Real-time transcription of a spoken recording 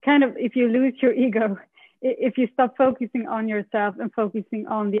kind of, if you lose your ego, if you stop focusing on yourself and focusing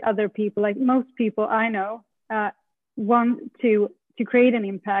on the other people, like most people I know want to create an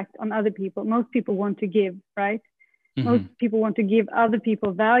impact on other people. Most people want to give, right? Mm-hmm. Most people want to give other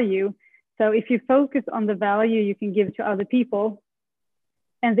people value. So if you focus on the value you can give to other people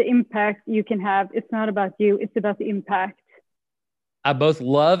and the impact you can have, it's not about you, it's about the impact. I both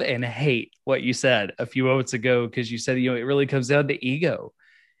love and hate what you said a few moments ago, because you said, it really comes down to ego.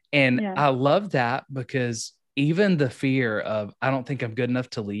 And I love that, because even the fear of, I don't think I'm good enough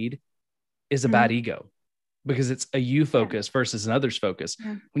to lead, is about ego, because it's a you focus versus an others focus.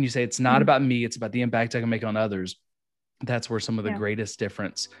 When you say it's not about me, it's about the impact I can make on others, that's where some of the greatest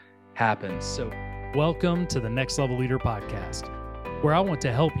difference happens. So welcome to the Next Level Leader podcast, where I want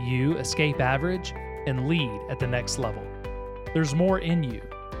to help you escape average and lead at the next level. There's more in you,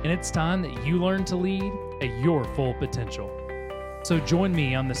 and it's time that you learn to lead at your full potential. So join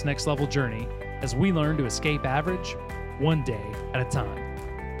me on this next level journey as we learn to escape average one day at a time.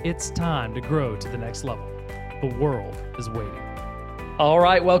 It's time to grow to the next level. The world is waiting. All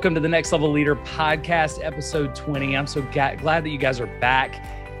right, welcome to the Next Level Leader podcast, episode 20. I'm so glad that you guys are back.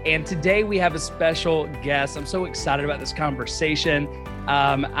 And today we have a special guest. I'm so excited about this conversation.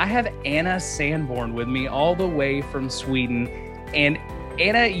 I have Anna Sandborn with me all the way from Sweden. And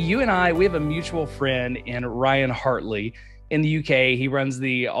Anna, you and I, we have a mutual friend in Ryan Hartley in the UK. He runs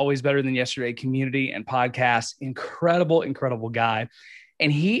the Always Better Than Yesterday community and podcast. Incredible, incredible guy.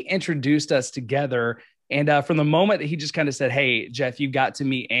 And he introduced us together. And from the moment that he just kind of said, hey, Jeff, you got to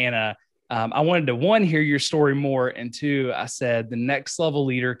meet Anna, I wanted to, one, hear your story more. And two, I said, the Next Level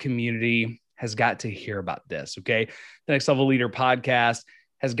Leader community has got to hear about this. Okay. The Next Level Leader podcast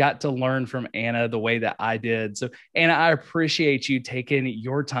has got to learn from Anna the way that I did. So Anna, I appreciate you taking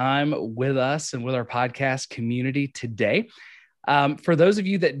your time with us and with our podcast community today. For those of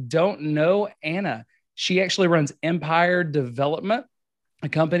you that don't know Anna, she actually runs Empire Development, a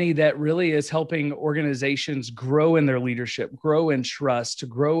company that really is helping organizations grow in their leadership, grow in trust,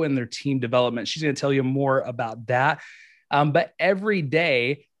 grow in their team development. She's going to tell you more about that. But every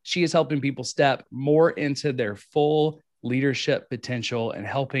day, she is helping people step more into their full leadership potential and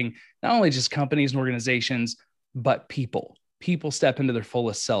helping not only just companies and organizations, but people step into their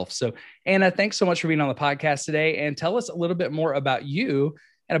fullest self. So Anna, thanks so much for being on the podcast today, and tell us a little bit more about you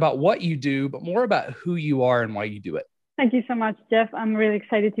and about what you do, but more about who you are and why you do it. Thank you so much, Jeff. I'm really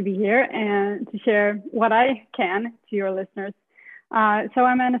excited to be here and to share what I can to your listeners. So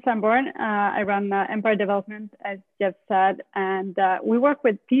I'm Anna Sandborn. I run Empire Development, as Jeff said, and we work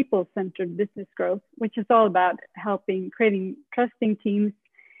with people-centered business growth, which is all about creating trusting teams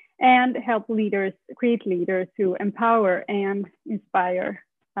and help create leaders who empower and inspire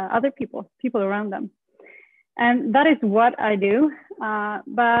other people around them. And that is what I do.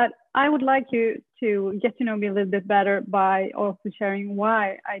 But I would like you to get to know me a little bit better by also sharing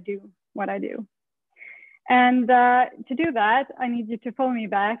why I do what I do. And to do that, I need you to follow me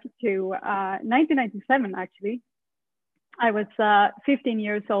back to 1997, actually. I was 15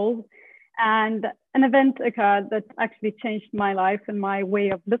 years old, and an event occurred that actually changed my life and my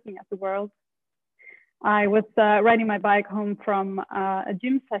way of looking at the world. I was riding my bike home from a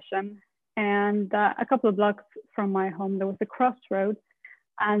gym session, and a couple of blocks from my home, there was a crossroad.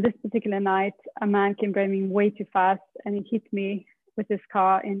 And this particular night, a man came driving way too fast, and he hit me with his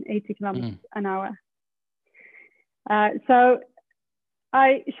car in 80 kilometers an hour. So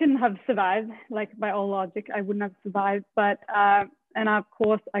I shouldn't have survived, like by all logic, I wouldn't have survived. But, and of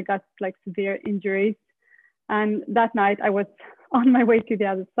course, I got like severe injuries. And that night I was on my way to the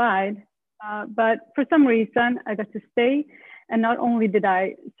other side. But for some reason, I got to stay. And not only did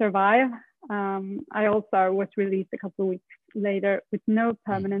I survive, I also was released a couple of weeks later with no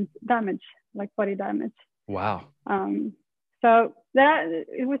permanent damage, like body damage. Wow. So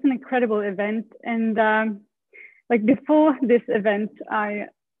it was an incredible event. And like before this event, I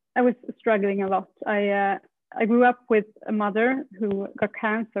was struggling a lot. I grew up with a mother who got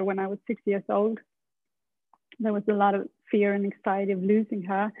cancer when I was 6 years old. There was a lot of fear and anxiety of losing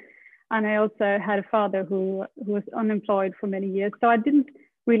her. And I also had a father who was unemployed for many years. So I didn't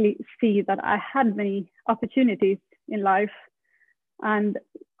really see that I had many opportunities in life. And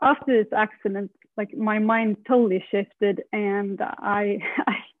after this accident, like my mind totally shifted, and I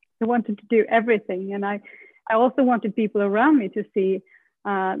wanted to do everything. And I also wanted people around me to see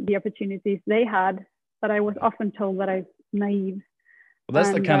the opportunities they had, but I was often told that I was naive. Well,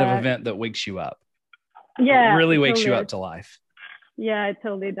 that's the kind of event that wakes you up. Yeah. It really wakes you up to life. Yeah, it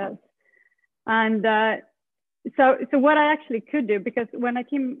totally does. And so what I actually could do, because when I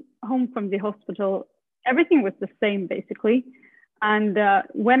came home from the hospital, everything was the same basically. And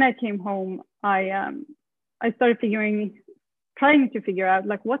when I came home, I started trying to figure out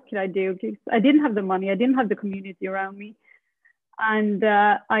like what could I do, because I didn't have the money, I didn't have the community around me, and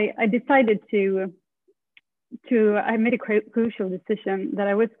I decided I made a crucial decision that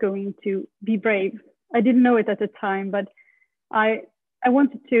I was going to be brave. I didn't know it at the time, but I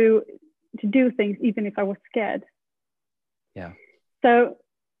wanted to do things even if I was scared. Yeah. So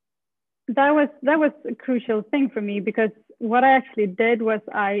that was a crucial thing for me, because what I actually did was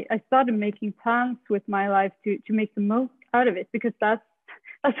I started making plans with my life to make the most out of it, because that's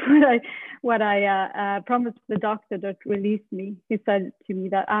what I promised the doctor that released me. He said to me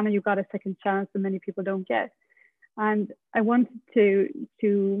that, Anna, you got a second chance that many people don't get. And I wanted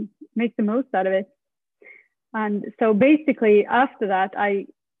to make the most out of it. And so basically after that, I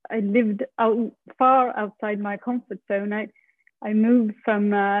lived far outside my comfort zone. I moved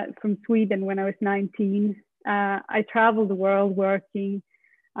from Sweden when I was 19. I traveled the world working.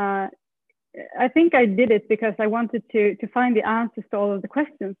 I think I did it because I wanted to find the answers to all of the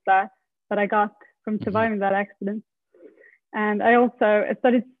questions that I got from surviving that accident. And I also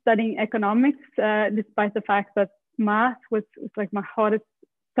started studying economics, despite the fact that math was like my hardest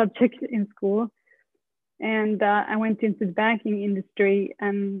subject in school. And I went into the banking industry,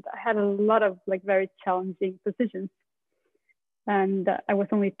 and I had a lot of like very challenging positions. And I was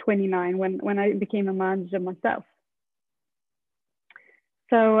only 29 when I became a manager myself.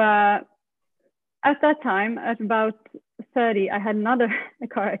 So at that time, at about 30, I had another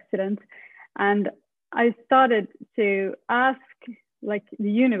car accident, and I started to ask, like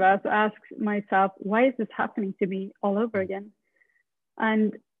the universe, ask myself, why is this happening to me all over again?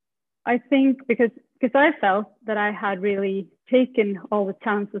 And I think because I felt that I had really taken all the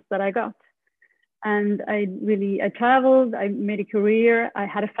chances that I got. And I traveled, I made a career, I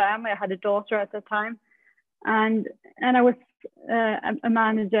had a family, I had a daughter at that time. And I was a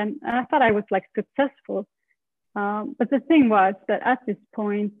manager, and I thought I was like successful. But the thing was that at this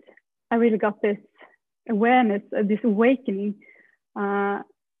point, I really got this awareness, this awakening,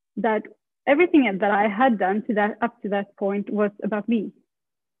 that everything that I had done up to that point was about me.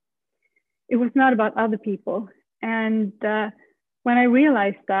 It was not about other people. And when I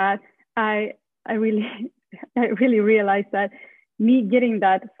realized that, I really realized that me getting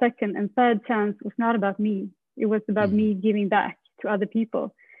that second and third chance was not about me. It was about me giving back to other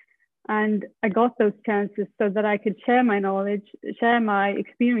people. And I got those chances so that I could share my knowledge, share my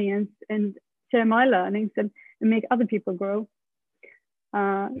experience, and share my learnings, and make other people grow.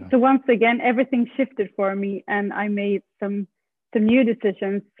 So once again, everything shifted for me, and I made some new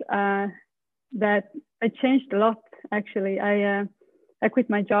decisions that I changed a lot. Actually, I quit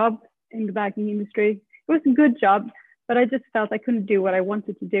my job in the banking industry. It was a good job, but I just felt I couldn't do what I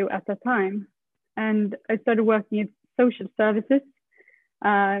wanted to do at that time. And I started working in social services,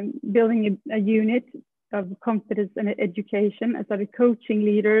 building a unit of competence and education. I started coaching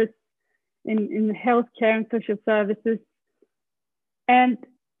leaders in healthcare and social services. And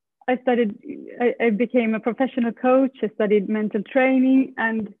I became a professional coach. I studied mental training.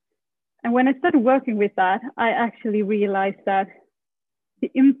 And when I started working with that, I actually realized that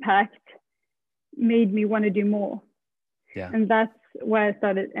the impact made me want to do more. Yeah. And that's why I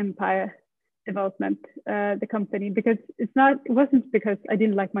started Empire Development, the company, because it wasn't because I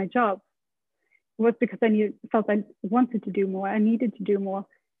didn't like my job. It was because I felt I wanted to do more. I needed to do more.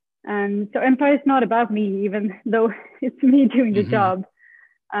 And so Empire is not about me, even though it's me doing the job.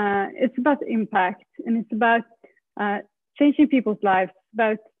 It's about the impact, and it's about changing people's lives,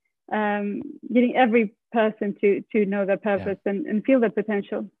 about getting every person to know their purpose and feel their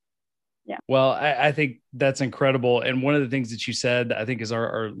potential. Yeah. Well, I think that's incredible. And one of the things that you said, I think, is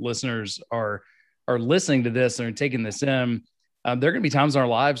our listeners are listening to this and are taking this in. There are going to be times in our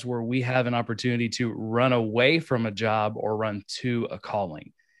lives where we have an opportunity to run away from a job or run to a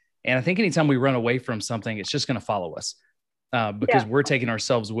calling. And I think anytime we run away from something, it's just going to follow us because we're taking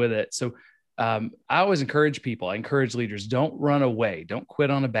ourselves with it. So I always encourage people, I encourage leaders, don't run away. Don't quit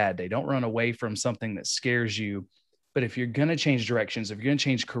on a bad day. Don't run away from something that scares you. But if you're going to change directions, if you're going to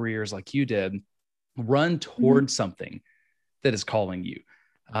change careers like you did, run towards something that is calling you.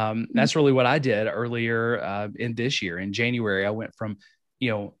 That's really what I did earlier in this year. In January, I went from,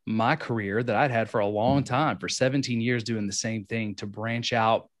 my career that I'd had for a long time, for 17 years doing the same thing, to branch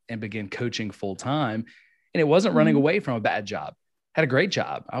out and begin coaching full time. And it wasn't running away from a bad job. Had a great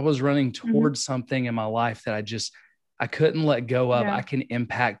job. I was running towards something in my life that I couldn't let go of. I can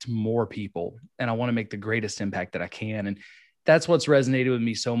impact more people, and I want to make the greatest impact that I can. And that's what's resonated with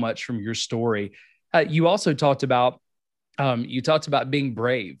me so much from your story. You also talked about being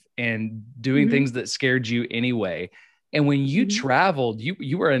brave and doing things that scared you anyway. And when you traveled,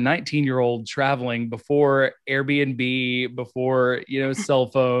 you were a 19-year-old traveling before Airbnb, before, cell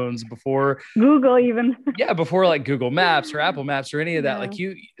phones, before Google even. Yeah, before like Google Maps or Apple Maps or any of that. Like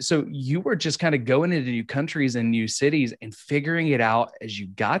so you were just kind of going into new countries and new cities and figuring it out as you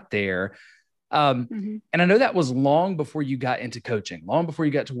got there. And I know that was long before you got into coaching, long before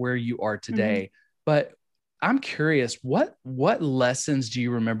you got to where you are today. But I'm curious, what lessons do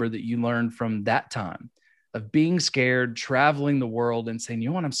you remember that you learned from that time of being scared, traveling the world and saying, you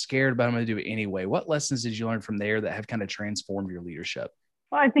know what, I'm scared, but I'm going to do it anyway? What lessons did you learn from there that have kind of transformed your leadership?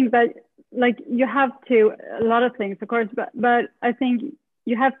 Well, I think that you have to, a lot of things, of course, but I think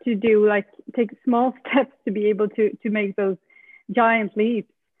you have to take small steps to be able to make those giant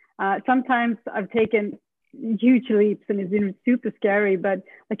leaps. Sometimes I've taken huge leaps and it's been super scary, but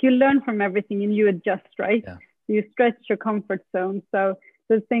you learn from everything and you adjust, right? Yeah. So you stretch your comfort zone. So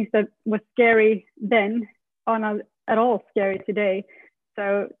those things that were scary then are not at all scary today.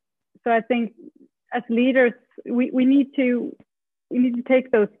 So I think as leaders, we need to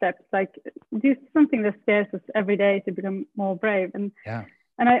take those steps, do something that scares us every day to become more brave. And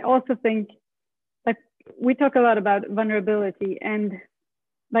I also think we talk a lot about vulnerability, and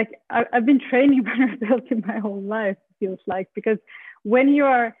I've been training vulnerability my whole life, it feels like, because when you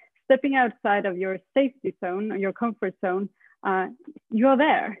are stepping outside of your safety zone or your comfort zone, you're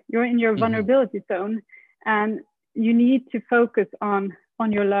there, you're in your vulnerability zone, and you need to focus on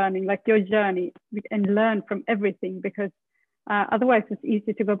your learning, your journey, and learn from everything, because otherwise it's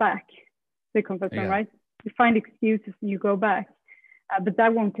easy to go back to the comfort zone, right? You find excuses and you go back, but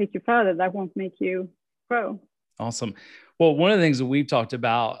that won't take you further. That won't make you grow. Awesome. Well, one of the things that we've talked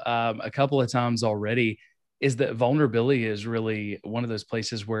about a couple of times already is that vulnerability is really one of those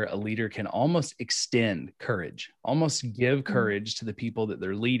places where a leader can almost extend courage, almost give courage to the people that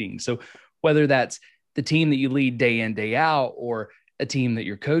they're leading. So whether that's the team that you lead day in, day out, or a team that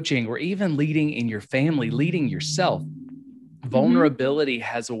you're coaching, or even leading in your family, leading yourself, vulnerability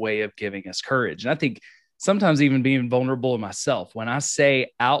has a way of giving us courage. And I think sometimes even being vulnerable in myself, when I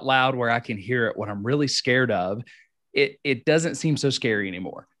say out loud where I can hear it, what I'm really scared of, it doesn't seem so scary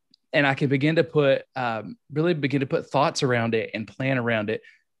anymore. And I can begin to put thoughts around it and plan around it.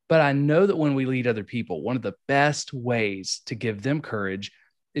 But I know that when we lead other people, one of the best ways to give them courage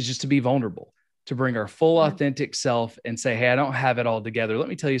is just to be vulnerable, to bring our full authentic self and say, hey, I don't have it all together. Let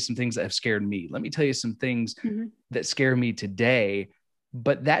me tell you some things that have scared me. Let me tell you some things that scare me today.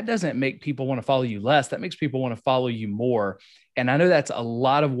 But that doesn't make people want to follow you less. That makes people want to follow you more. And I know that's a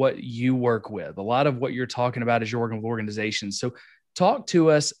lot of what you work with. A lot of what you're talking about is you're working with organizations. So talk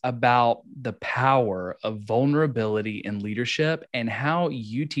to us about the power of vulnerability in leadership and how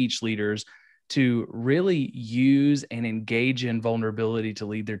you teach leaders to really use and engage in vulnerability to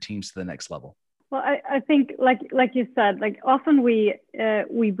lead their teams to the next level. Well, I think, like you said, often we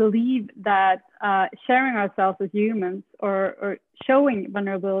believe that sharing ourselves as humans or showing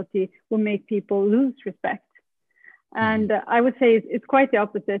vulnerability will make people lose respect. And I would say it's quite the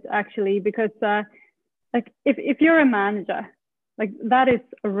opposite, actually, because if you're a manager, that is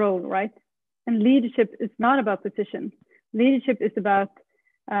a role, right? And leadership is not about position. Leadership is about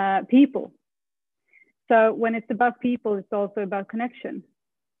people. So when it's about people, it's also about connection.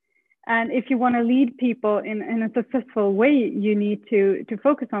 And if you want to lead people in a successful way, you need to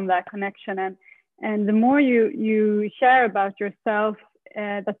focus on that connection. And the more you share about yourself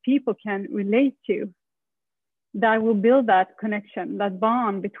that people can relate to, that will build that connection, that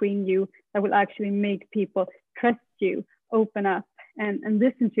bond between you, that will actually make people trust you, open up, and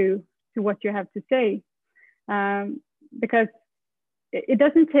listen to what you have to say. Because it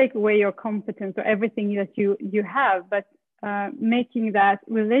doesn't take away your competence or everything that you have, but making that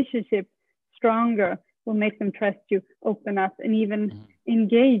relationship stronger will make them trust you, open up, and even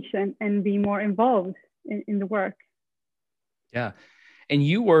engage and be more involved in the work. Yeah. And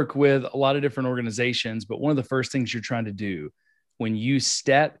you work with a lot of different organizations, but one of the first things you're trying to do when you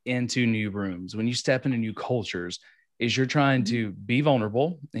step into new rooms, when you step into new cultures, is you're trying to be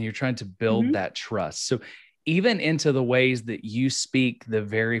vulnerable and you're trying to build that trust. So even into the ways that you speak the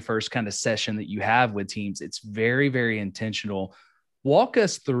very first kind of session that you have with teams, it's very, very intentional. Walk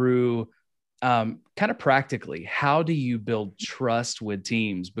us through kind of practically, how do you build trust with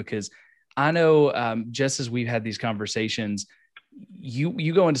teams? Because I know just as we've had these conversations,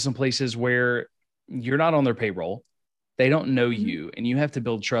 you go into some places where you're not on their payroll, they don't know you, and you have to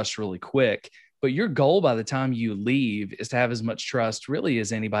build trust really quick. But your goal by the time you leave is to have as much trust really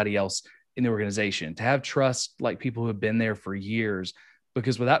as anybody else in the organization, to have trust like people who have been there for years,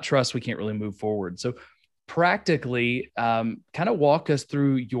 because without trust, we can't really move forward. So practically kind of walk us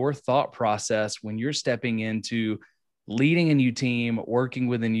through your thought process when you're stepping into leading a new team, working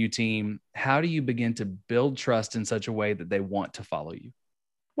with a new team, how do you begin to build trust in such a way that they want to follow you?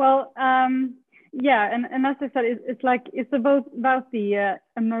 Well, yeah, and as I said, it's about the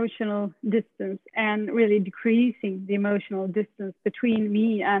emotional distance and really decreasing the emotional distance between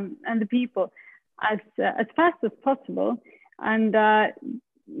me and the people as fast as possible. And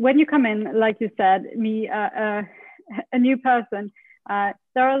when you come in, like you said, a new person, there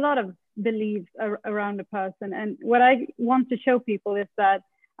are a lot of beliefs around the person. And what I want to show people is that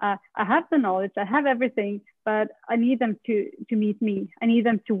I have the knowledge, I have everything, but I need them to meet me. I need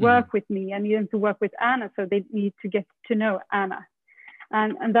them to work with me. I need them to work with Anna. So they need to get to know Anna.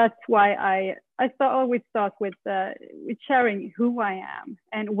 And that's why I always start with sharing who I am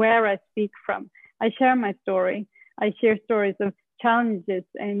and where I speak from. I share my story. I share stories of challenges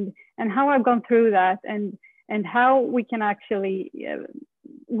and how I've gone through that and how we can actually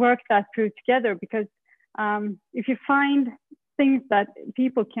work that through together. Because if you find things that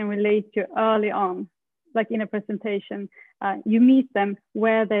people can relate to early on, like in a presentation, you meet them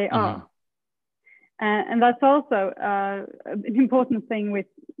where they are. And that's also an important thing with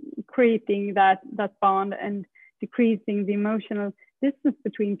creating that bond and decreasing the emotional distance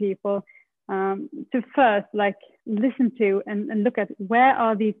between people. To first, like, listen to and look at, where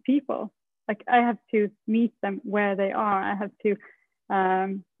are these people? Like, I have to meet them where they are. I have to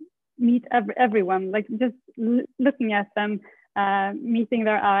meet everyone, like just looking at them, meeting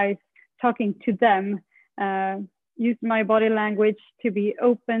their eyes, talking to them, use my body language to be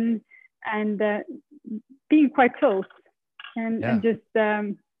open and being quite close and just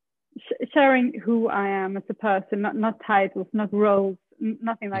sharing who I am as a person, not titles, not roles,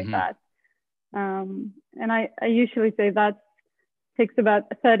 nothing like that. And I usually say that takes about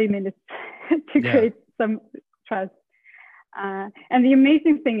 30 minutes to create some trust. And the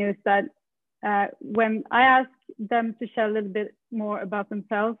amazing thing is that when I ask them to share a little bit more about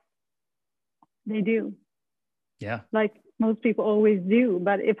themselves, they do. Yeah. Like most people always do.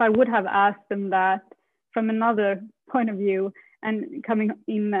 But if I would have asked them that from another point of view and coming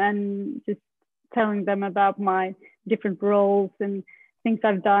in and just telling them about my different roles and things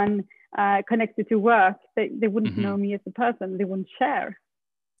I've done connected to work, they wouldn't know me as a person. They wouldn't share.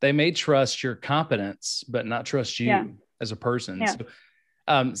 They may trust your competence, but not trust you as a person. Yeah.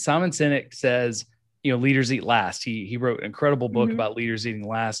 So Simon Sinek says, leaders eat last. He wrote an incredible book about leaders eating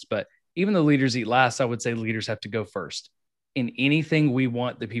last, but even though leaders eat last, I would say leaders have to go first. In anything we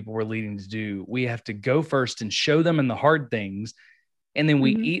want the people we're leading to do, we have to go first and show them in the hard things. And then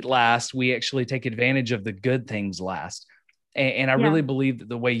we eat last. We actually take advantage of the good things last. And I really believe that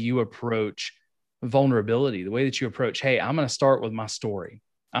the way you approach vulnerability, the way that you approach, hey, I'm going to start with my story.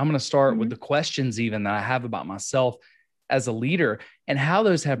 I'm going to start with the questions even that I have about myself as a leader and how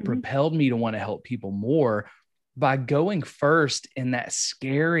those have propelled me to want to help people more by going first in that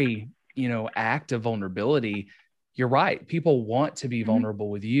scary, act of vulnerability. You're right. People want to be vulnerable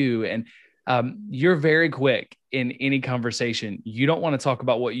with you. And you're very quick in any conversation. You don't want to talk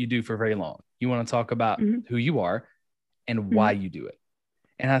about what you do for very long. You want to talk about who you are and why you do it.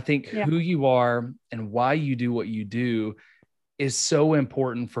 And I think who you are and why you do what you do is so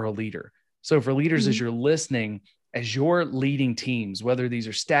important for a leader. So for leaders, as you're listening, as you're leading teams, whether these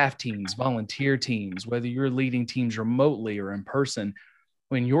are staff teams, volunteer teams, whether you're leading teams remotely or in person,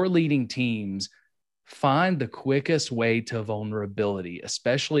 when you're leading teams, find the quickest way to vulnerability,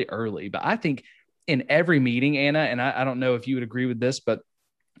 especially early. But I think in every meeting, Anna, and I don't know if you would agree with this, but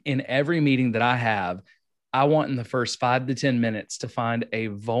in every meeting that I have, I want in the first 5 to 10 minutes to find a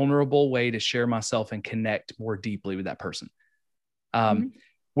vulnerable way to share myself and connect more deeply with that person.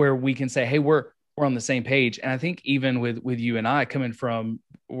 Where we can say, hey, we're on the same page. And I think even with you and I coming from,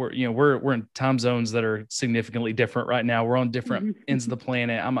 we're in time zones that are significantly different right now. We're on different ends of the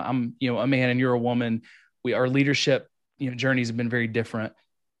planet. I'm a man and you're a woman. Our leadership, journeys have been very different,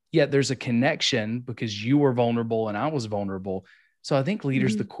 yet there's a connection because you were vulnerable and I was vulnerable. So I think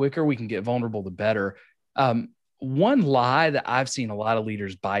leaders, the quicker we can get vulnerable, the better. One lie that I've seen a lot of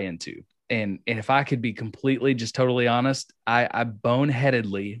leaders buy into, and if I could be completely, just totally honest, I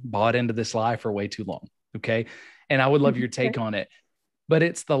boneheadedly bought into this lie for way too long. Okay. And I would love your take on it, but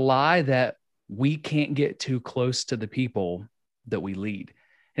it's the lie that we can't get too close to the people that we lead.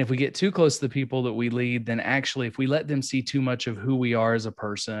 And if we get too close to the people that we lead, then actually, if we let them see too much of who we are as a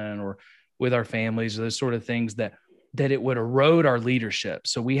person or with our families, or those sort of things, that it would erode our leadership.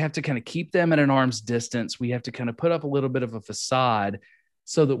 So we have to kind of keep them at an arm's distance. We have to kind of put up a little bit of a facade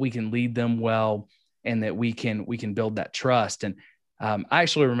so that we can lead them well and that we can build that trust. And I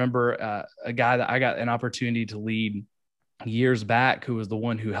actually remember a guy that I got an opportunity to lead years back who was the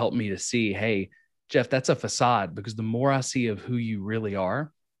one who helped me to see, hey, Jeff, that's a facade, because the more I see of who you really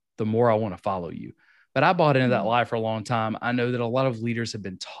are, the more I want to follow you. But I bought into that lie for a long time. I know that a lot of leaders have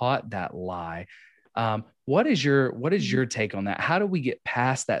been taught that lie. What is your take on that? How do we get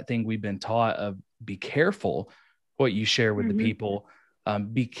past that thing we've been taught of be careful what you share with the people?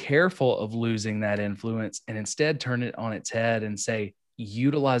 Be careful of losing that influence, and instead turn it on its head and say,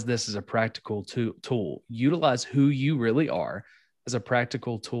 utilize this as a practical tool. Utilize who you really are as a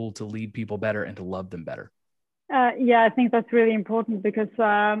practical tool to lead people better and to love them better. Yeah, I think that's really important because,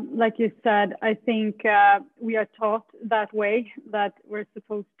 like you said, I think we are taught that way, that we're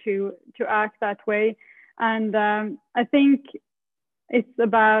supposed to act that way. And I think it's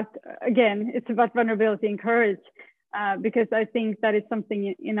about vulnerability and courage, because I think that is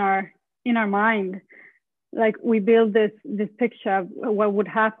something in our mind. Like we build this picture of what would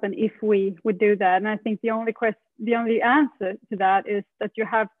happen if we would do that. And I think the only answer to that is that you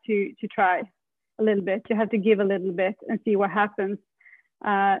have to try a little bit. You have to give a little bit and see what happens,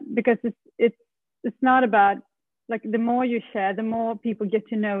 because it's not about, like, the more you share, the more people get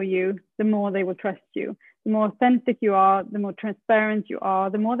to know you, the more they will trust you. The more authentic you are, the more transparent you are,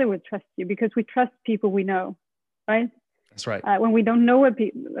 the more they will trust you, because we trust people we know, right? That's right. When we don't know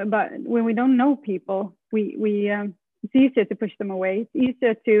people, it's easier to push them away. It's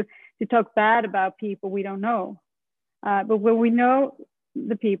easier to talk bad about people we don't know. But when we know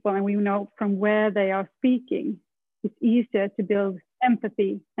the people and we know from where they are speaking, it's easier to build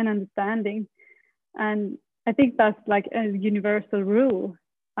empathy and understanding. And I think that's like a universal rule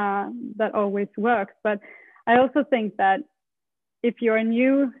that always works. But I also think that if you're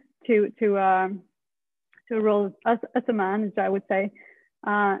new to a role as a manager, I would say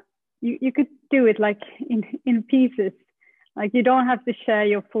you could do it like in pieces. Like you don't have to share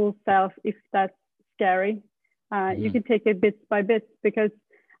your full self if that's scary. You can take it bits by bits, because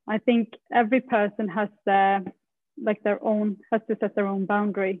I think every person has to set their own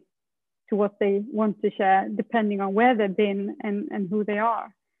boundary to what they want to share, depending on where they've been and who they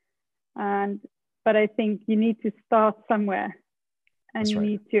are. But I think you need to start somewhere, and you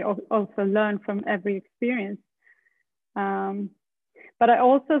need to also learn from every experience. But I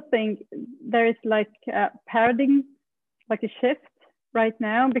also think there is like a paradigm, like a shift right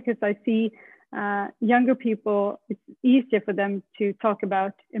now, because I see younger people, it's easier for them to talk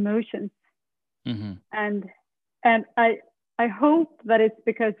about emotions. And I hope that it's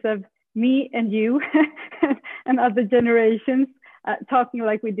because of me and you and other generations talking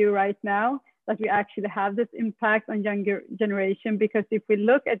like we do right now, that we actually have this impact on younger generation. Because if we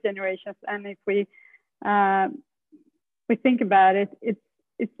look at generations, and if we think about it, it's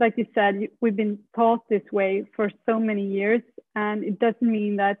like you said, we've been taught this way for so many years, and it doesn't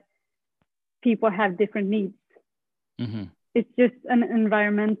mean that people have different needs. It's just an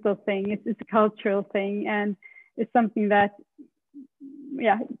environmental thing. It's a cultural thing, and it's something that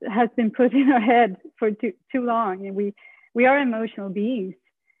has been put in our head for too long. And we are emotional beings,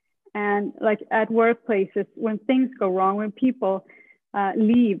 and like at workplaces, when things go wrong, when people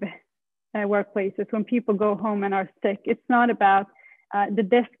leave workplaces, when people go home and are sick, it's not about the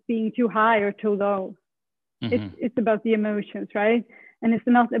desk being too high or too low. It's about the emotions, right? And it's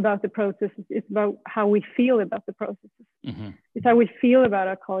not about the processes. It's about how we feel about the processes. It's how we feel about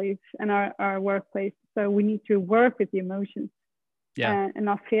our colleagues and our workplace. So we need to work with the emotions and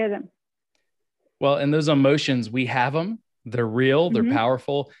not fear them. Well, and those emotions, we have them. They're real. They're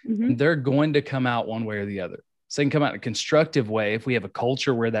powerful. And they're going to come out one way or the other. So they can come out in a constructive way if we have a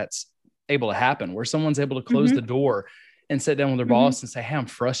culture where that's able to happen, where someone's able to close the door and sit down with their boss and say, hey, I'm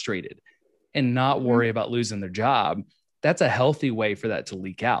frustrated, and not worry about losing their job. That's a healthy way for that to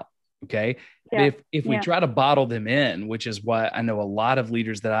leak out. Okay. Yeah. If we try to bottle them in, which is what I know a lot of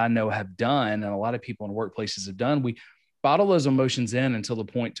leaders that I know have done, and a lot of people in workplaces have done, we bottle those emotions in until the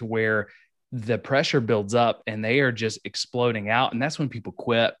point to where the pressure builds up and they are just exploding out. And that's when people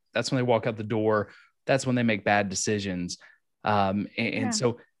quit. That's when they walk out the door. That's when they make bad decisions.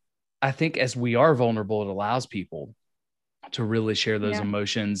 So I think as we are vulnerable, it allows people to really share those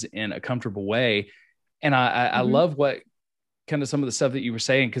emotions in a comfortable way. And I love what kind of some of the stuff that you were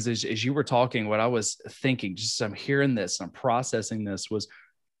saying, because as you were talking, what I was thinking, just I'm hearing this, I'm processing this, was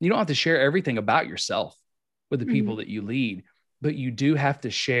you don't have to share everything about yourself with the people that you lead, but you do have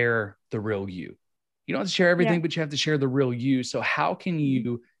to share the real you. You don't have to share everything, but you have to share the real you. So how can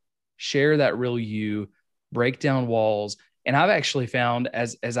you share that real you, break down walls? And I've actually found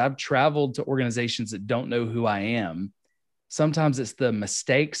as I've traveled to organizations that don't know who I am, sometimes it's the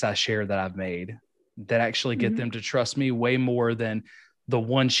mistakes I share that I've made that actually get them to trust me way more than the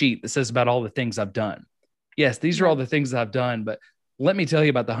one sheet that says about all the things I've done. Yes, these are all the things that I've done, but let me tell you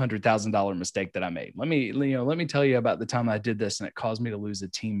about the $100,000 mistake that I made. Let me tell you about the time I did this and it caused me to lose a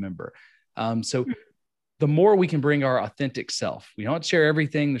team member. So the more we can bring our authentic self, we don't share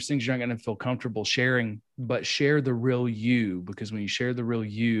everything. There's things you're not going to feel comfortable sharing, but share the real you, because when you share the real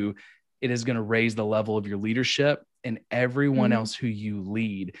you, it is going to raise the level of your leadership and everyone else who you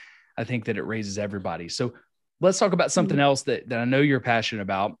lead. I think that it raises everybody. So let's talk about something else that I know you're passionate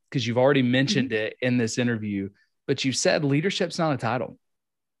about, because you've already mentioned it in this interview, but you said leadership's not a title.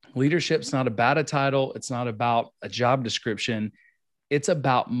 Leadership's not about a title. It's not about a job description. It's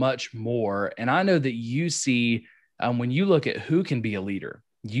about much more. And I know that you see, when you look at who can be a leader,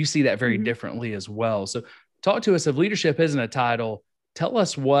 you see that very differently as well. So talk to us. If leadership isn't a title, tell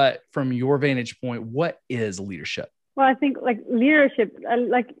us what, from your vantage point, what is leadership? Well, I think like leadership,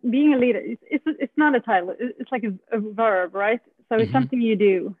 like being a leader, it's not a title. It's like a verb, right? So it's something you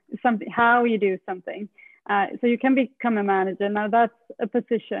do, it's something, how you do something. So you can become a manager. Now that's a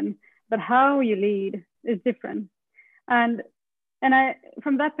position, but how you lead is different. And I,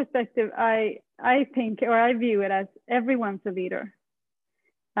 from that perspective, I think, or I view it as everyone's a leader.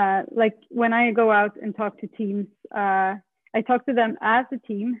 Like when I go out and talk to teams, I talk to them as a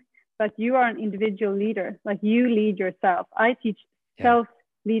team, but you are an individual leader. Like you lead yourself. I teach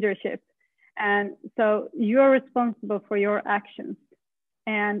self-leadership. And so you are responsible for your actions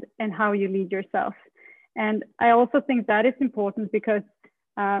and how you lead yourself. And I also think that is important because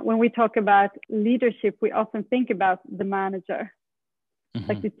when we talk about leadership, we often think about the manager,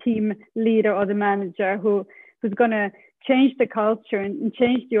 like the team leader or the manager who's going to change the culture and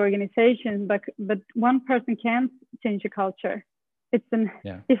change the organization. But one person can't change the culture. It's an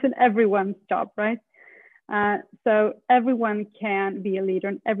everyone's job, right? So everyone can be a leader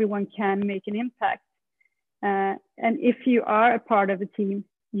and everyone can make an impact. And if you are a part of a team,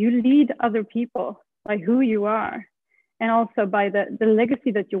 you lead other people by who you are and also by the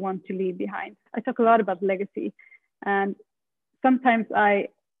legacy that you want to leave behind. I talk a lot about legacy, and sometimes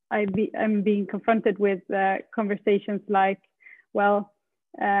I'm being confronted with conversations like, well,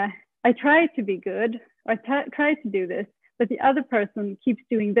 I try to be good, or I try to do this, but the other person keeps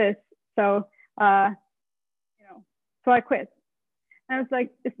doing this, so so I quit. And I was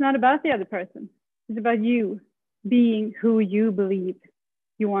like, it's not about the other person. It's about you being who you believe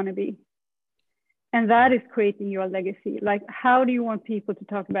you want to be. And that is creating your legacy. Like, how do you want people to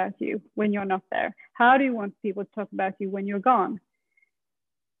talk about you when you're not there? How do you want people to talk about you when you're gone?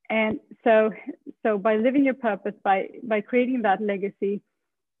 And so by living your purpose, by creating that legacy,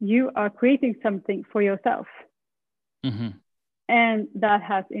 you are creating something for yourself. And that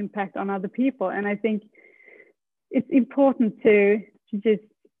has impact on other people. And I think it's important to just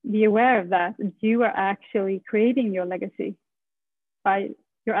be aware of that. You are actually creating your legacy by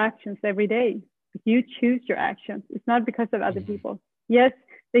your actions every day. You choose your actions. It's not because of other people. Yes,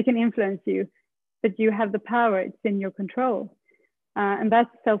 they can influence you, but you have the power. It's in your control. And that's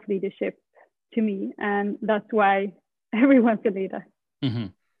self-leadership to me. And that's why everyone's a leader.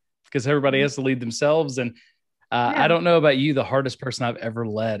 Because everybody has to lead themselves. And I don't know about you, the hardest person I've ever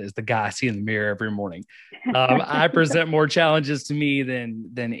led is the guy I see in the mirror every morning. I present more challenges to me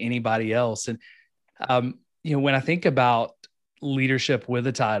than anybody else. And, when I think about leadership with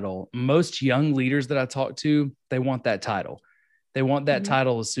a title, most young leaders that I talk to, they want that title. They want that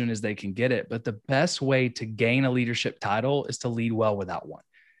title as soon as they can get it. But the best way to gain a leadership title is to lead well without one.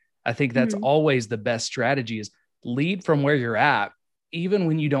 I think that's always the best strategy, is lead from where you're at. Even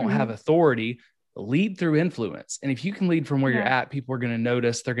when you don't have authority, lead through influence. And if you can lead from where you're at, people are going to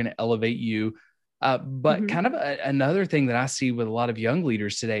notice, they're going to elevate you. But kind of another thing that I see with a lot of young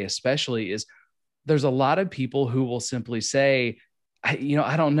leaders today, especially, is there's a lot of people who will simply say, I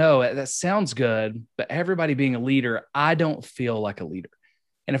don't know, that sounds good, but everybody being a leader, I don't feel like a leader.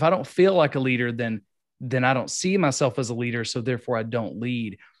 And if I don't feel like a leader, then I don't see myself as a leader. So therefore I don't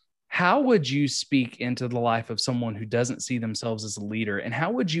lead. How would you speak into the life of someone who doesn't see themselves as a leader? And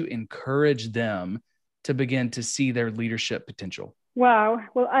how would you encourage them to begin to see their leadership potential? Wow.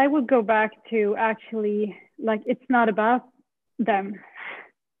 Well, I would go back to actually, like, it's not about them.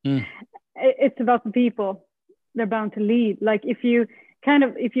 It's about the people. They're bound to lead. Like if you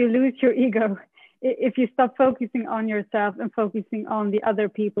lose your ego, if you stop focusing on yourself and focusing on the other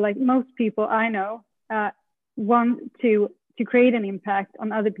people, like most people I know want to create an impact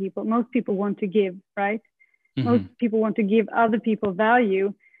on other people. Most people want to give, right? Most people want to give other people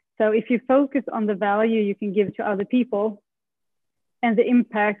value. So if you focus on the value you can give to other people and the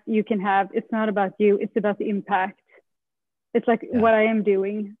impact you can have, it's not about you, it's about the impact. It's like what I am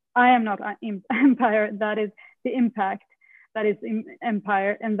doing. I am not an empire. That is the impact. That is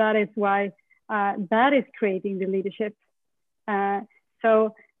empire. And that is why that is creating the leadership.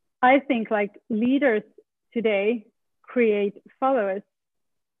 So I think like leaders today create followers.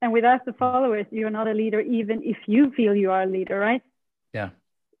 And without the followers, you're not a leader, even if you feel you are a leader, right? Yeah.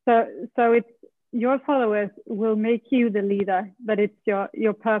 So it's your followers will make you the leader, but it's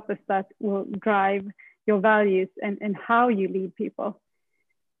your purpose that will drive your values and how you lead people.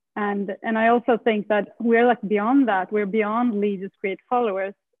 And I also think that we're like beyond that. We're beyond leaders create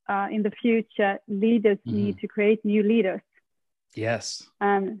followers. In the future, leaders need to create new leaders. Yes.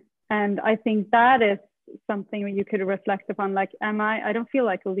 And I think that is something you could reflect upon. Like, I don't feel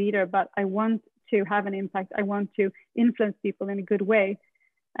like a leader, but I want to have an impact. I want to influence people in a good way.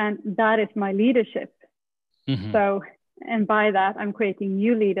 And that is my leadership. So, and by that, I'm creating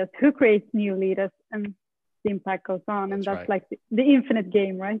new leaders who create new leaders, and the impact goes on. And that's right. Like the infinite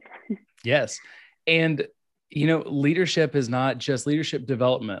game, right? Yes. And, leadership is not just leadership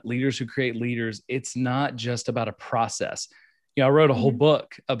development, leaders who create leaders. It's not just about a process. I wrote a whole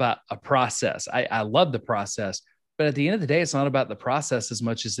book about a process. I love the process, but at the end of the day, it's not about the process as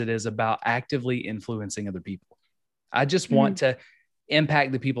much as it is about actively influencing other people. I just want to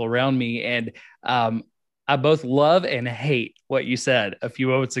impact the people around me. And I both love and hate what you said a few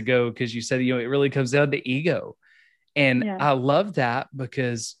moments ago, because you said, it really comes down to ego. And I love that,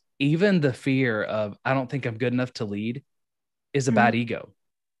 because even the fear of, I don't think I'm good enough to lead is about ego,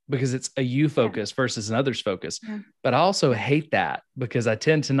 because it's a you focus versus an others focus. But I also hate that, because I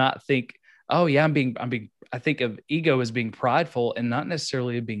tend to not think, oh yeah, I think of ego as being prideful and not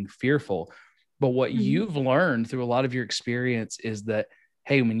necessarily being fearful. But what you've learned through a lot of your experience is that,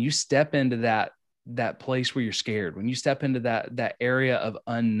 hey, when you step into that place where you're scared, when you step into that area of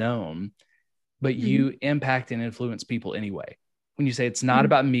unknown, but you impact and influence people anyway. When you say it's not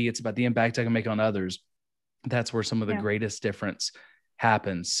about me, it's about the impact I can make on others, that's where some of the greatest difference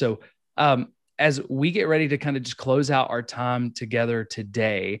happens. So as we get ready to kind of just close out our time together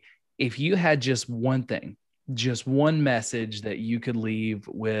today, if you had just one thing, just one message that you could leave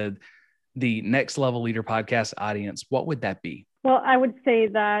with the Next Level Leader podcast audience, what would that be? Well, I would say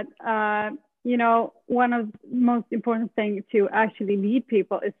that, one of the most important things to actually lead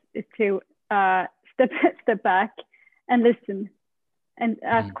people is to step back and listen and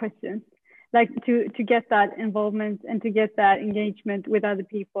ask questions, like to get that involvement and to get that engagement with other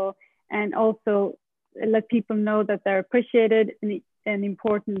people, and also let people know that they're appreciated and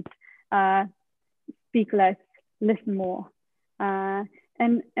important. Speak less, listen more.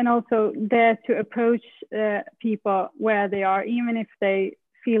 And also dare to approach people where they are, even if they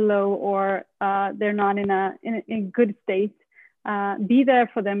feel low or they're not in a good state. Be there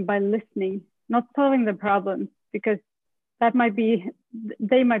for them by listening, not solving the problems, because they might be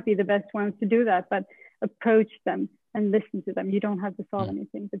the best ones to do that, but approach them and listen to them. You don't have to solve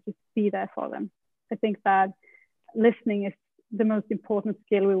anything, but just be there for them. I think that listening is the most important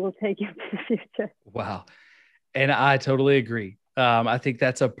skill we will take into the future. Wow. And I totally agree. I think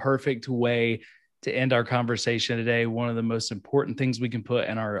that's a perfect way to end our conversation today. One of the most important things we can put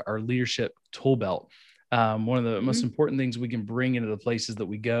in our leadership tool belt. One of the most important things we can bring into the places that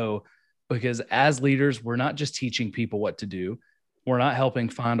we go, because as leaders, we're not just teaching people what to do. We're not helping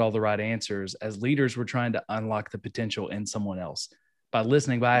find all the right answers. As leaders, we're trying to unlock the potential in someone else. By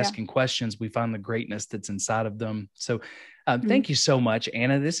listening, by asking questions, we find the greatness that's inside of them. So thank you so much,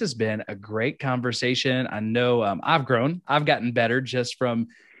 Anna. This has been a great conversation. I know I've grown. I've gotten better just from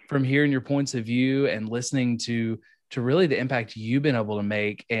hearing your points of view and listening to really the impact you've been able to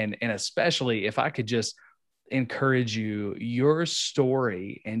make. And especially if I could just encourage you, your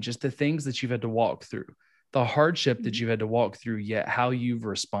story and just the things that you've had to walk through, the hardship that you've had to walk through, yet how you've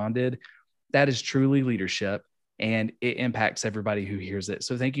responded, that is truly leadership. And it impacts everybody who hears it.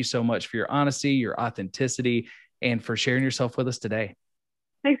 So thank you so much for your honesty, your authenticity, and for sharing yourself with us today.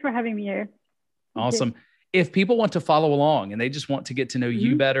 Thanks for having me here. Awesome. If people want to follow along and they just want to get to know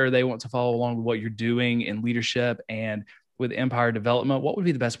you better, they want to follow along with what you're doing in leadership and with empire development, what would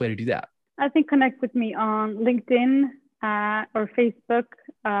be the best way to do that? I think connect with me on LinkedIn or Facebook.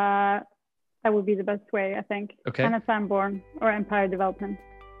 That would be the best way, I think. Okay. Anna Sandborn or Empire Development.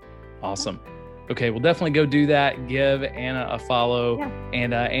 Awesome. Okay, we'll definitely go do that. Give Anna a follow. Yeah.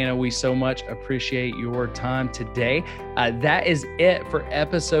 And Anna, we so much appreciate your time today. That is it for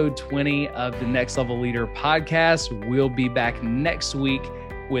episode 20 of the Next Level Leader podcast. We'll be back next week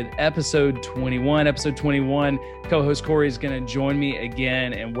with episode 21. Episode 21, co-host Corey is going to join me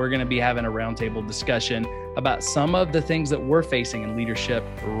again, and we're going to be having a roundtable discussion about some of the things that we're facing in leadership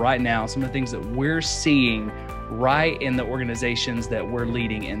right now, some of the things that we're seeing right in the organizations that we're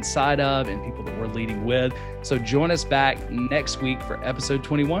leading inside of and people that we're leading with. So join us back next week for episode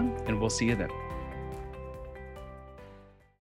 21, and we'll see you then.